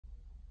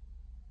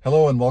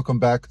Hello and welcome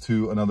back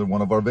to another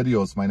one of our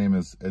videos. My name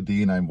is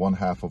Edin. I'm one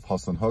half of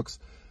Hustle and Hooks.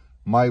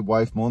 My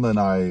wife Melinda and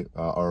I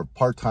are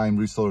part-time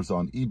resellers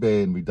on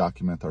eBay, and we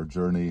document our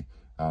journey.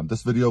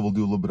 This video will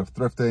do a little bit of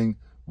thrifting.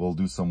 We'll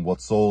do some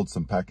what sold,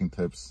 some packing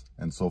tips,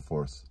 and so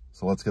forth.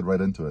 So let's get right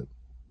into it.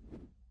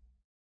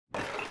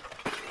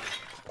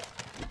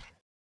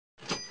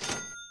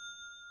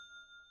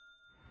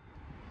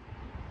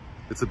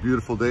 It's a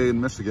beautiful day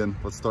in Michigan.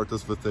 Let's start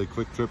this with a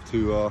quick trip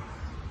to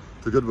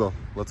Goodwill.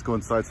 Let's go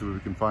inside, see what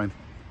we can find.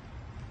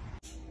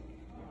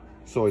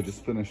 So I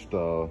just finished,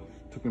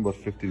 took me about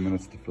 15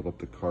 minutes to fill up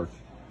the cart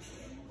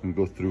and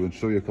go through and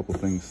show you a couple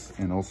things.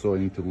 And also I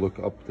need to look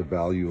up the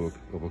value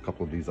of a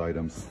couple of these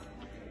items,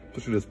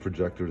 especially this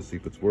projector, to see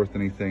if it's worth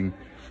anything.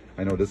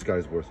 I know this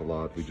guy's worth a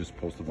lot. We just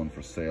posted one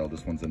for sale.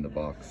 This one's in the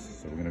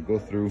box. So we're gonna go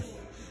through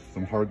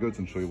some hard goods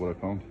and show you what I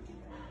found.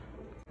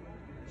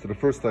 So the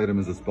first item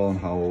is this Bell &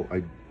 Howell.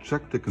 I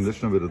checked the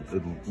condition of it.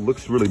 It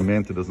looks really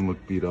mint. It doesn't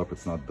look beat up.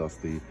 It's not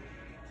dusty.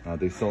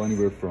 They sell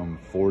anywhere from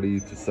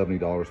 $40 to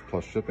 $70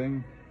 plus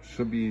shipping.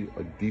 Should be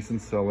a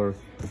decent seller.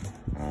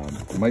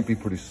 It might be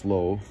pretty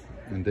slow,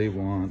 and they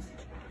want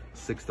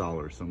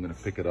 $6. So I'm gonna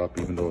pick it up,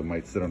 even though it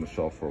might sit on the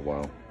shelf for a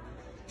while.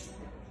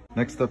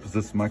 Next up is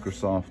this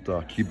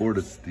Microsoft keyboard.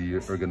 It's the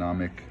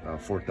ergonomic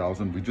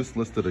 4000. We just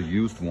listed a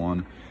used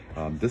one.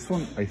 This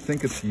one, I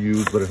think it's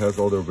used, but it has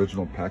all the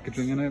original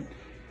packaging in it.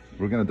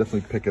 We're gonna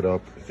definitely pick it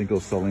up. I think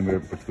it'll sell anywhere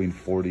between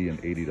 $40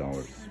 and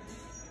 $80.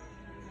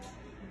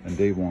 And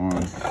they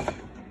want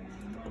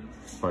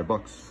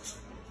 $5.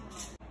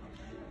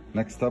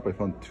 Next up, I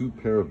found two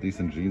pair of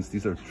decent jeans.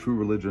 These are True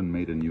Religion,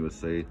 made in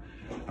USA.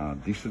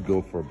 These should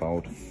go for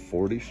about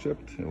 $40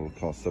 shipped. It will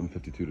cost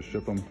 $7.52 to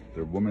ship them.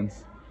 They're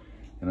women's.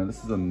 And then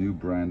this is a new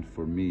brand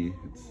for me.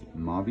 It's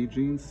Mavi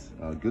jeans.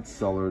 Good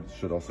seller. It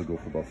should also go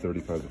for about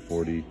 $35 to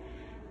 $40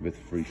 with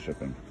free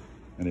shipping.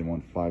 And they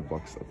want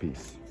 $5 a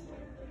piece.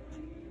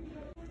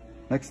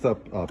 Next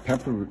up,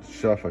 Pampered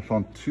Chef. I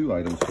found two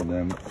items from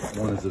them.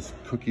 One is this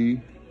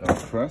cookie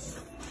press.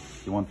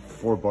 You want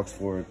 $4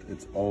 for it.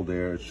 It's all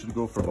there. It should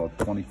go for about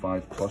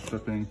 $25 plus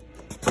shipping.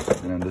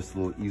 And then this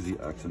little easy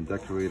accent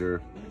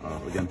decorator.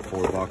 Again,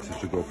 $4. It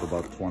should go for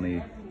about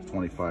 $20,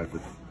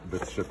 $25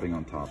 with shipping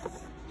on top.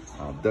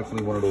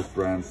 Definitely one of those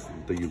brands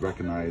that you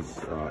recognize,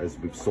 as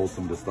we've sold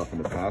some of this stuff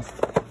in the past.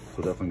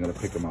 So definitely gonna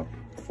pick them up,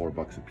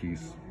 $4 a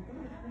piece.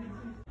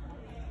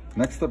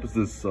 Next up is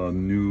this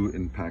new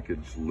in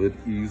package lid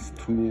ease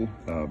tool.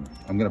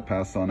 I'm gonna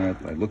pass on it.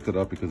 I looked it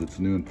up because it's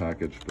new in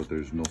package, but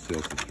there's no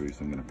sales history,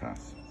 so I'm gonna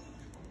pass.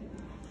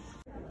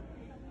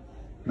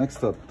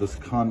 Next up, this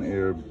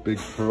Conair Big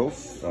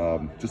Pearls.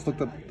 Just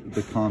looked up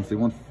the cons. They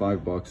want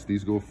 $5.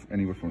 These go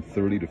anywhere from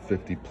 $30 to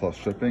 $50 plus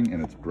shipping,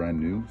 and it's brand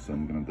new, so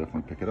I'm gonna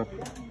definitely pick it up.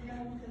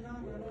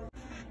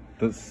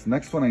 This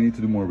next one I need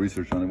to do more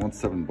research on. I want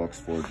 $7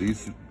 for it.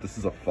 This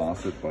is a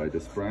faucet by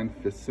this brand,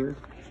 Fisser.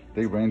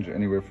 They range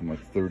anywhere from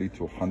like 30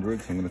 to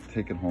 100, so I'm gonna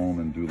take it home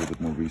and do a little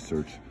bit more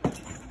research.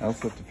 I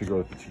also have to figure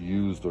out if it's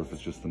used or if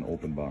it's just an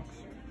open box.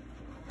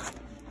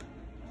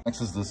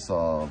 Next is this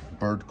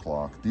bird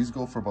clock. These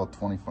go for about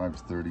 $25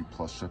 to $30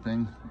 plus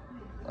shipping.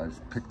 I've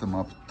picked them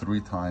up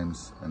 3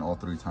 times, and all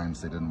 3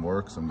 times they didn't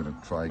work, so I'm gonna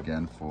try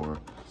again for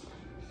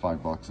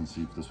 $5 and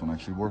see if this one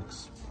actually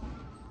works.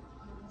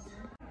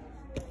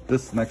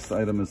 This next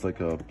item is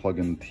like a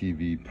plug-in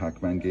TV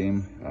Pac-Man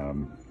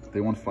game. They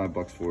want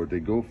 $5 for it.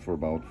 They go for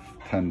about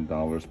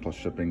 $10 plus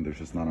shipping. There's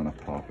just not enough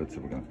profit, so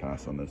we're gonna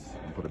pass on this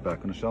and put it back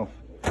on the shelf.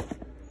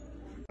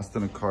 Last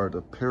in a cart,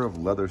 a pair of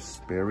leather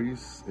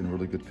Sperry's in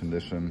really good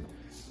condition.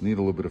 Need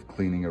a little bit of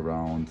cleaning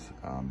around.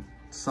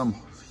 Some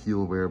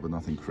heel wear, but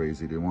nothing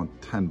crazy. They want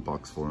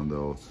 $10 for them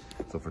though.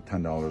 So for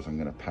 $10, I'm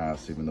gonna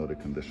pass, even though the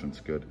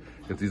condition's good.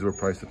 If these were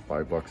priced at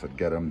 $5, I'd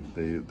get them.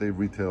 They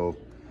retail,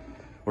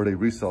 or they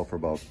resell for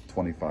about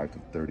 $25 to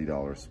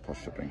 $30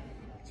 plus shipping.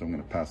 So I'm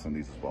gonna pass on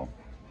these as well.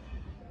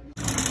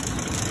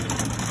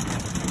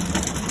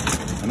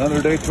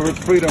 Another day towards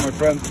freedom, my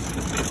friends.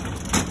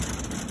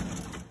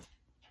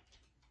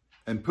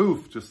 And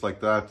poof, just like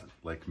that,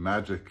 like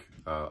magic,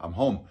 I'm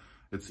home.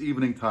 It's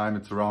evening time.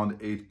 It's around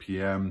 8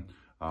 p.m.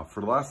 For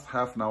the last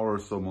half an hour or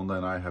so, Melinda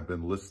and I have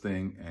been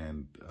listing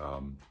and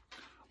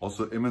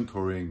also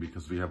inventorying,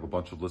 because we have a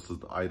bunch of listed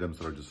items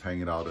that are just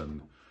hanging out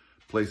in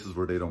places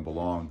where they don't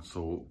belong.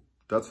 So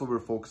that's what we're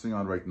focusing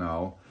on right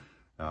now.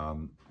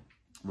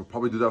 We'll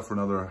probably do that for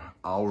another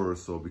hour or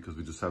so, because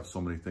we just have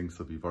so many things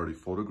that we've already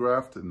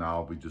photographed, and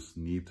now we just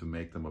need to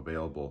make them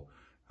available.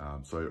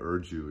 So I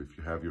urge you, if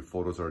you have your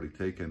photos already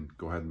taken,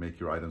 go ahead and make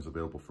your items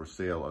available for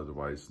sale.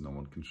 Otherwise, no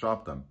one can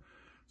shop them.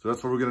 So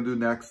that's what we're gonna do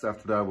next.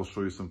 After that, we'll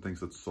show you some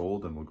things that's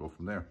sold, and we'll go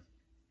from there.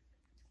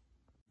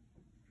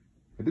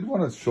 I did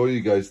want to show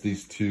you guys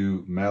these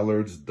two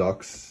mallards,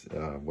 ducks,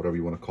 whatever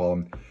you want to call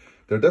them.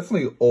 They're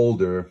definitely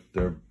older.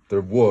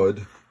 They're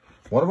wood.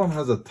 One of them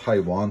has a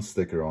Taiwan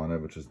sticker on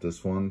it, which is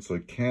this one. So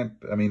it can't,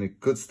 I mean,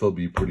 it could still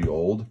be pretty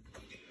old.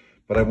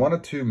 But I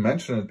wanted to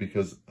mention it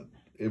because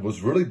it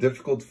was really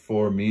difficult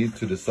for me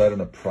to decide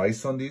on a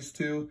price on these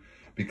two,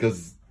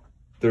 because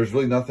there's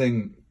really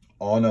nothing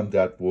on them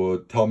that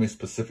would tell me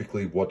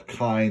specifically what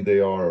kind they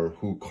are or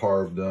who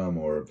carved them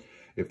or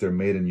if they're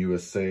made in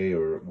USA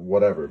or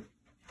whatever.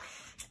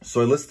 So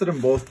I listed them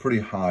both pretty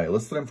high. I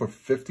listed them for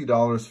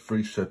 $50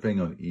 free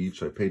shipping on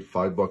each. I paid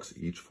 $5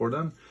 each for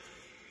them.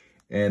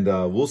 And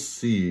we'll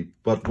see.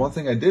 But one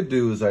thing I did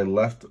do is I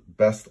left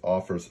best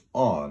offers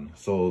on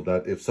so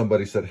that if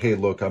somebody said, hey,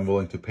 look, I'm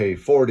willing to pay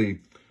 $40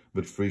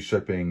 with free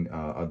shipping,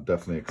 I'll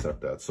definitely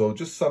accept that. So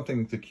just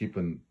something to keep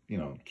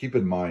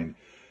in mind.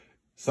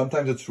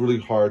 Sometimes it's really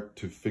hard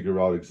to figure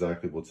out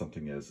exactly what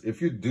something is.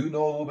 If you do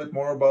know a little bit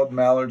more about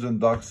mallards and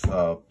ducks,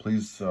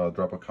 please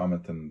drop a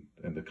comment in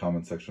the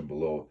comment section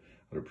below.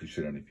 I'd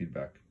appreciate any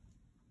feedback.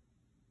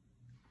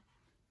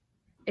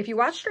 If you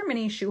watched our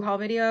mini shoe haul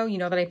video, you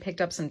know that I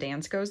picked up some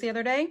Danskos the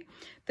other day.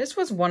 This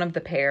was one of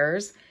the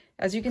pairs.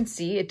 As you can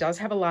see, it does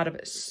have a lot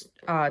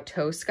of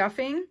toe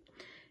scuffing,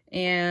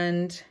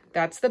 and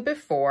that's the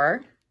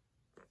before.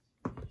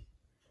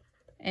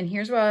 And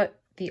here's what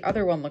the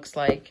other one looks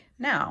like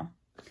now.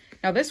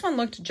 Now this one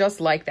looked just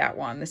like that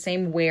one, the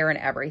same wear and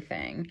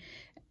everything.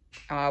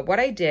 What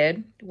I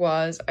did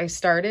was I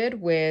started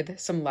with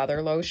some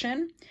leather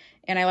lotion,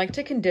 and I like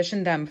to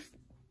condition them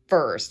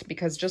first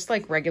because just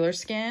like regular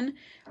skin,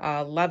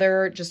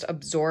 leather just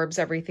absorbs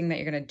everything that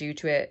you're going to do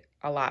to it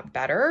a lot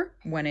better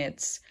when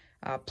it's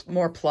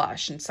more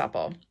plush and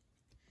supple.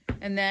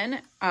 And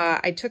then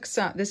I took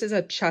some, this is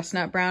a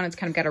chestnut brown. It's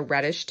kind of got a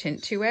reddish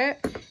tint to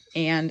it.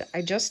 And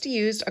I just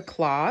used a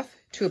cloth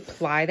to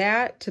apply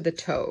that to the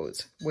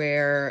toes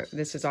where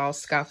this is all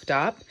scuffed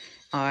up.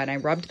 And I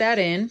rubbed that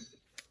in.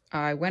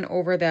 I went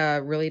over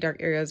the really dark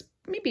areas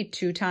maybe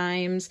 2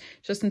 times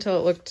just until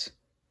it looked,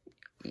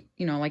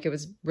 you know, like it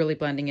was really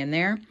blending in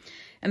there.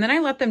 And then I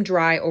let them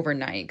dry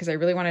overnight because I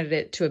really wanted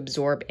it to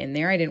absorb in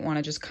there. I didn't want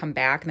to just come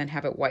back and then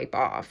have it wipe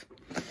off.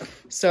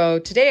 So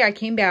today I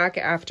came back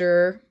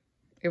after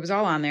it was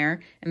all on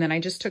there, and then I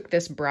just took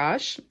this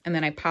brush and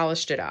then I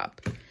polished it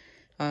up.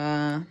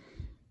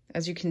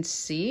 As you can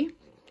see,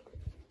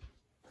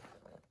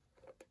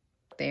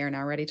 they are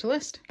now ready to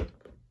list.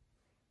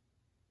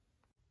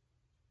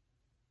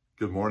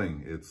 Good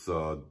morning. It's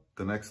the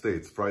next day.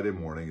 It's Friday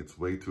morning. It's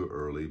way too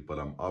early, but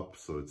I'm up,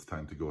 so it's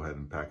time to go ahead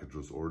and package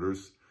those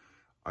orders.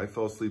 I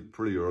fell asleep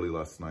pretty early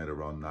last night,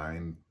 around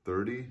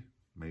 9:30,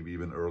 maybe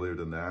even earlier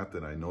than that.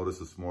 And I noticed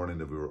this morning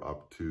that we were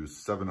up to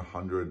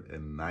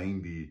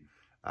 790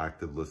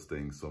 active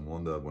listings. So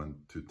Melinda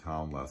went to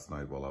town last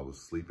night while I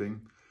was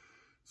sleeping.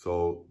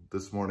 So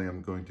this morning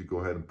I'm going to go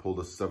ahead and pull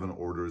the 7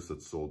 orders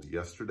that sold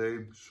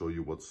yesterday, show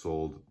you what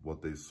sold,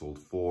 what they sold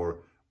for,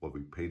 what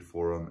we paid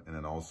for them. And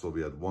then also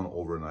we had 1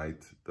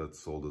 overnight that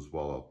sold as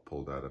well. I'll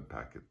pull that and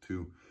pack it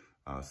too.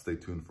 Stay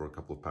tuned for a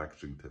couple of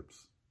packaging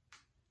tips.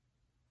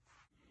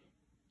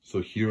 So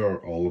here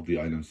are all of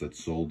the items that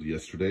sold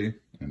yesterday,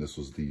 and this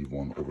was the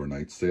 1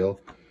 overnight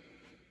sale.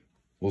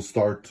 We'll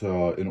start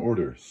in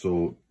order.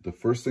 So the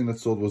first thing that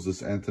sold was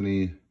this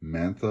Anthony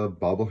Mantha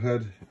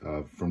bobblehead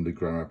from the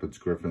Grand Rapids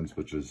Griffins,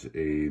 which is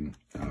an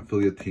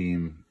affiliate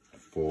team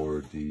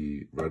for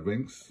the Red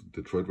Wings,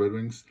 Detroit Red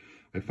Wings.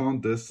 I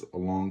found this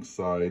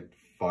alongside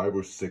 5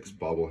 or 6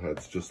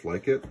 bobbleheads just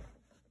like it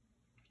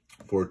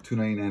for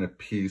 $2.99 a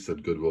piece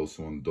at Goodwill.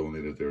 Someone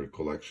donated their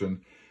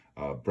collection.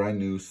 Brand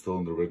new, still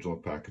in the original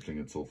packaging.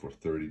 It sold for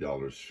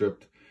 $30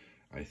 shipped.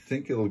 I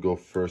think it'll go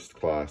first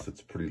class.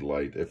 It's pretty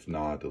light. If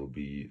not, it'll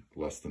be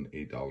less than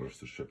 $8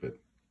 to ship it.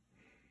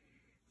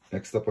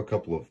 Next up, a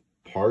couple of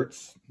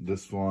parts.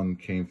 This one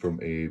came from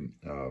a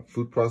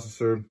food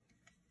processor,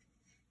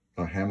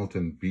 a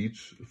Hamilton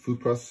Beach food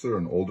processor,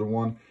 an older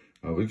one.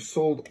 We've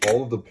sold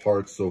all of the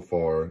parts so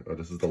far.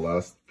 This is the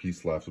last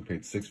piece left. We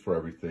paid $6 for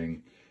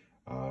everything.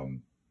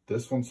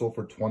 This one sold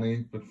for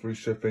 $20 with free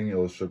shipping.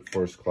 It'll ship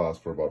first class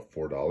for about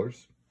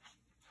 $4.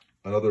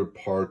 Another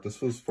part,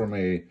 this was from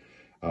a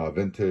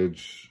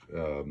vintage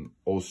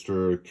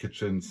Oster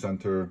kitchen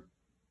center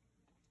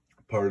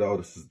part out.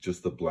 This is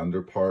just the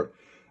blender part.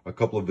 A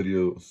couple of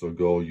videos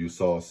ago, you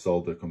saw us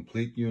sell the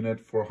complete unit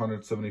for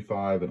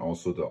 $175 and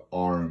also the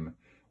arm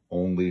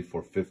only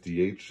for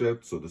 $58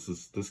 shipped. So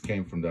this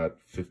came from that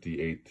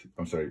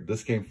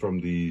this came from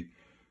the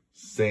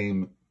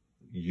same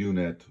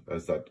unit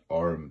as that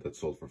arm that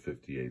sold for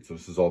 $58. So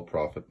this is all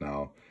profit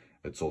now.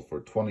 It sold for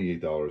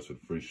 $28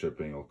 with free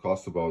shipping. It'll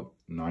cost about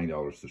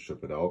 $9 to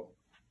ship it out.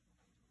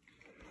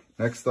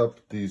 Next up,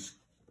 these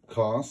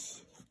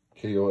KOSS,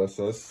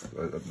 K-O-S-S.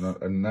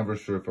 I'm never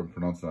sure if I'm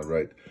pronouncing that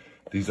right.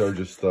 These are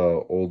just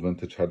old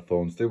vintage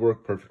headphones. They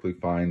work perfectly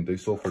fine. They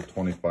sold for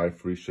 $25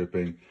 free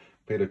shipping.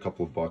 Paid a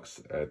couple of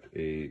bucks at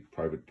a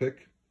private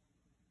pick.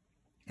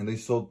 And they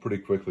sold pretty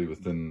quickly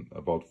within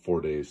about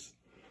 4 days.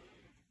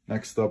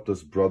 Next up,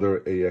 this Brother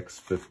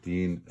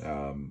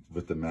AX15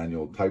 with the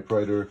manual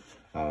typewriter.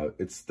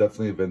 It's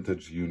definitely a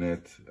vintage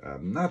unit.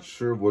 I'm not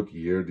sure what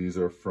year these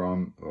are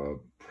from.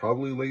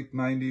 Probably late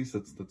 90s,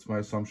 that's my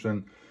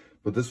assumption.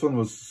 But this one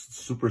was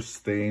super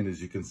stained,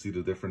 as you can see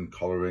the different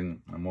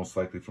coloring, most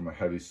likely from a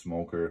heavy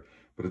smoker.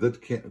 But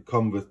it did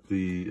come with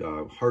the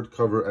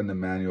hardcover and the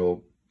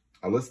manual.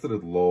 I listed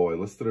it low. I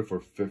listed it for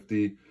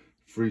 $50.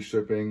 free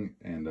shipping,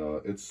 and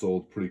it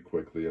sold pretty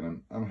quickly,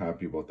 and I'm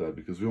happy about that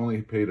because we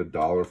only paid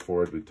 $1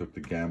 for it. We took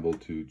the gamble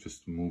to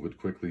just move it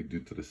quickly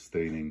due to the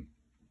staining.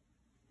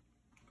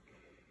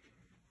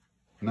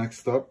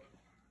 Next up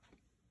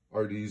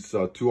are these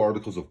 2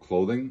 articles of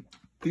clothing.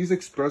 These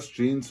Express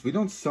jeans, we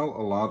don't sell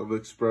a lot of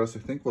Express. I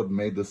think what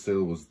made the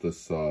sale was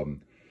this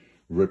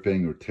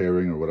ripping or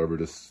tearing or whatever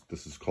this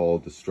is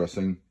called,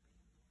 distressing.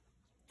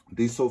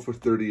 These sold for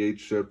 $38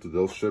 shipped.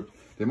 They'll ship.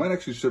 They might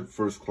actually ship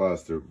first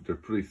class. They're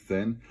pretty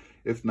thin.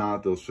 If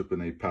not, they'll ship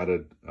in a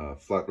padded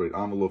flat rate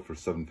envelope for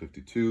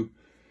 $7.52.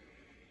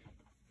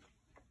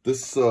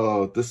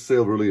 This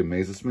sale really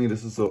amazes me.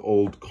 This is an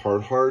old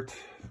Carhartt.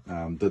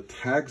 The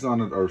tags on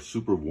it are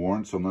super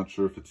worn, so I'm not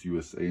sure if it's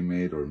USA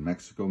made or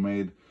Mexico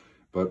made.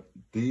 But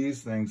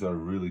these things are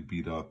really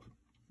beat up.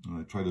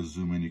 I try to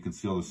zoom in. You can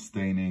see all the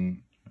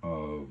staining,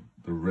 the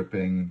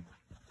ripping.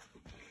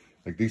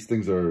 Like, these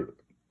things are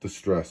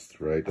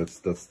distressed, right? That's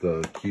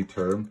the key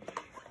term.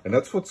 And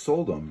that's what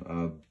sold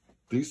them.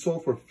 These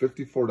sold for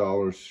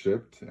 $54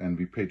 shipped, and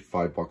we paid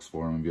 $5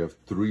 for them. And we have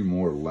 3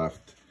 more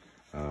left.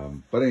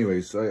 But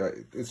anyways,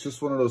 it's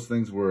just one of those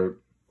things where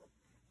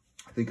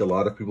I think a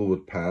lot of people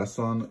would pass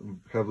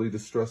on heavily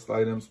distressed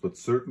items, but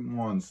certain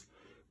ones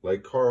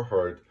like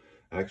Carhartt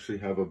actually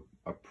have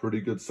a pretty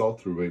good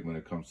sell-through rate when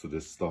it comes to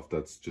this stuff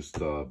that's just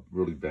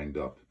really banged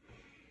up.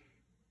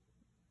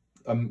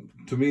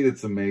 To me,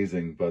 it's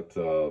amazing, but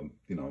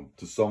you know,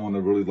 to someone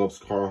that really loves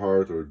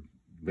Carhartt or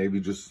maybe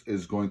just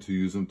is going to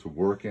use them to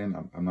work in,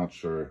 I'm not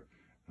sure.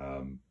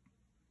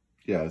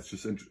 Yeah,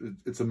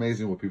 it's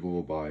amazing what people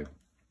will buy.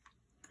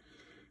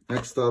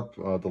 Next up,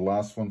 the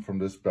last one from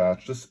this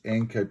batch, this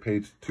ink I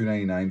paid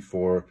 $2.99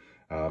 for.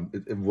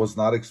 It was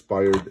not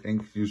expired.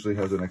 Ink usually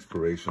has an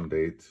expiration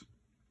date.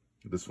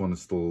 This one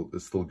is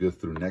still good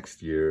through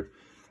next year.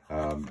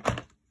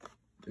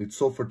 It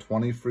sold for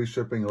 $20 free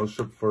shipping. It'll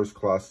ship first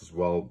class as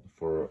well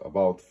for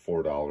about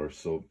 $4.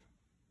 So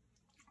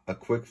a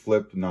quick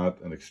flip,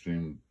 not an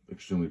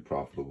extremely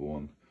profitable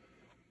one.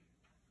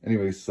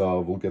 Anyways,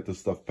 we'll get this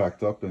stuff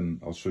packed up and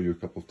I'll show you a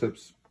couple of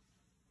tips.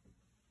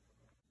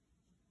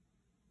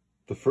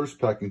 The first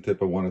packing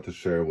tip I wanted to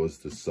share was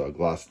this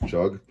glass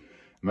jug.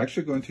 I'm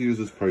actually going to use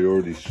this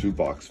Priority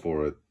shoebox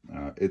for it.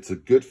 It's a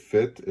good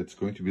fit. It's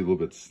going to be a little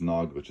bit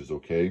snug, which is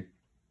okay.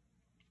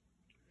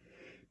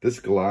 This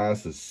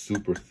glass is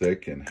super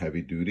thick and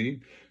heavy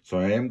duty, so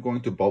I am going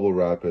to bubble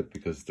wrap it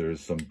because there's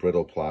some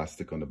brittle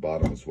plastic on the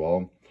bottom as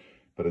well.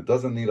 But it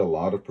doesn't need a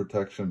lot of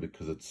protection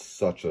because it's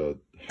such a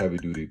heavy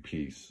duty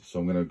piece. So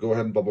I'm going to go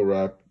ahead and bubble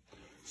wrap,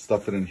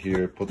 stuff it in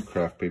here, put the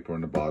craft paper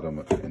on the bottom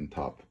and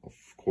top, of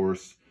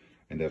course,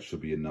 and that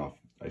should be enough.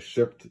 I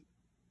shipped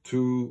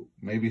 2,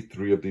 maybe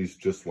 3 of these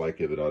just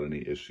like it without any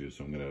issues,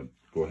 so I'm going to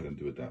go ahead and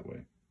do it that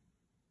way.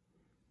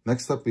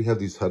 Next up, we have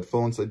these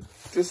headphones. I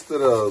just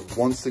did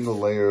one single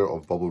layer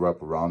of bubble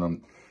wrap around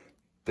them.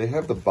 They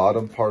have the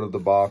bottom part of the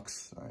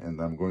box, and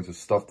I'm going to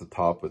stuff the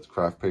top with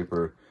craft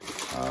paper.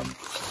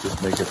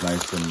 Just make it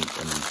nice and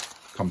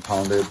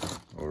compounded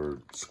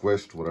or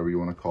squished, whatever you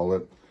want to call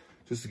it,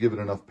 just to give it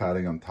enough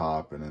padding on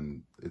top, and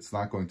then it's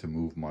not going to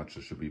move much.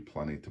 There should be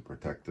plenty to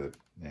protect it,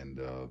 and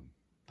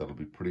that'll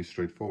be pretty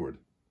straightforward.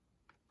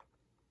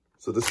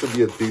 So this should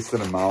be a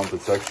decent amount.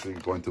 It's actually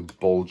going to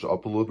bulge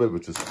up a little bit,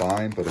 which is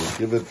fine, but it'll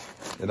give it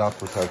enough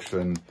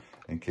protection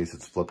in case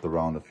it's flipped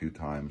around a few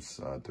times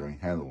during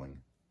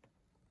handling.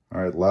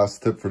 All right,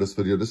 last tip for this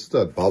video. This is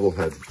that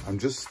bobblehead. I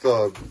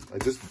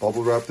just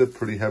bubble wrapped it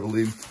pretty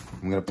heavily.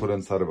 I'm gonna put it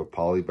inside of a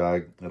poly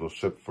bag. It'll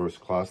ship first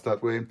class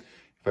that way.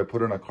 If I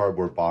put it in a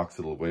cardboard box,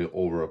 it'll weigh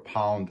over 1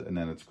 pound, and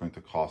then it's going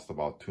to cost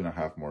about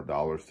 $2.50 more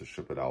to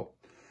ship it out.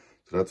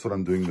 So that's what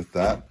I'm doing with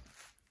that.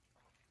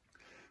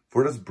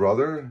 For this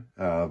brother,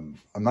 I'm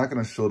not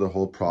going to show the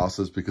whole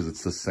process because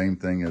it's the same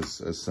thing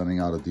as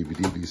sending out a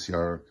DVD,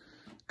 VCR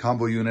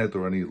combo unit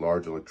or any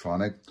large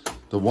electronic.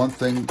 The one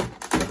thing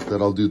that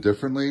I'll do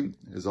differently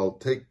is I'll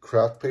take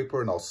craft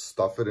paper and I'll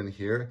stuff it in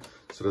here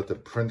so that the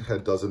print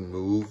head doesn't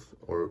move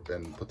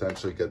and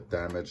potentially get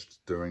damaged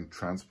during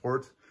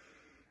transport.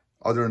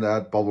 Other than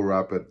that, bubble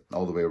wrap it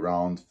all the way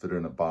around, fit it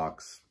in a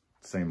box,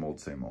 same old,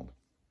 same old.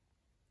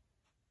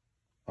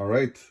 All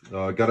right,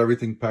 got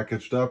everything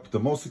packaged up. The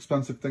most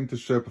expensive thing to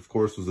ship, of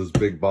course, was this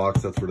big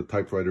box. That's where the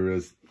typewriter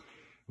is.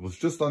 It was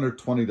just under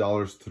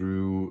 $20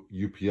 through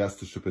UPS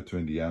to ship it to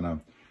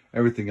Indiana.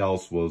 Everything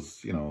else was,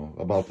 you know,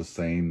 about the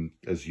same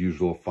as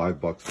usual.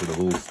 $5 for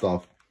the little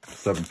stuff,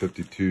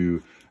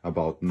 $7.52,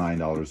 about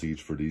 $9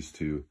 each for these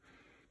 2.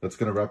 That's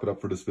going to wrap it up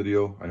for this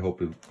video. I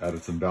hope it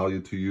added some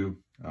value to you.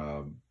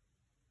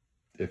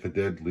 If it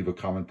did, leave a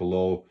comment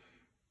below.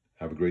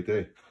 Have a great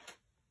day.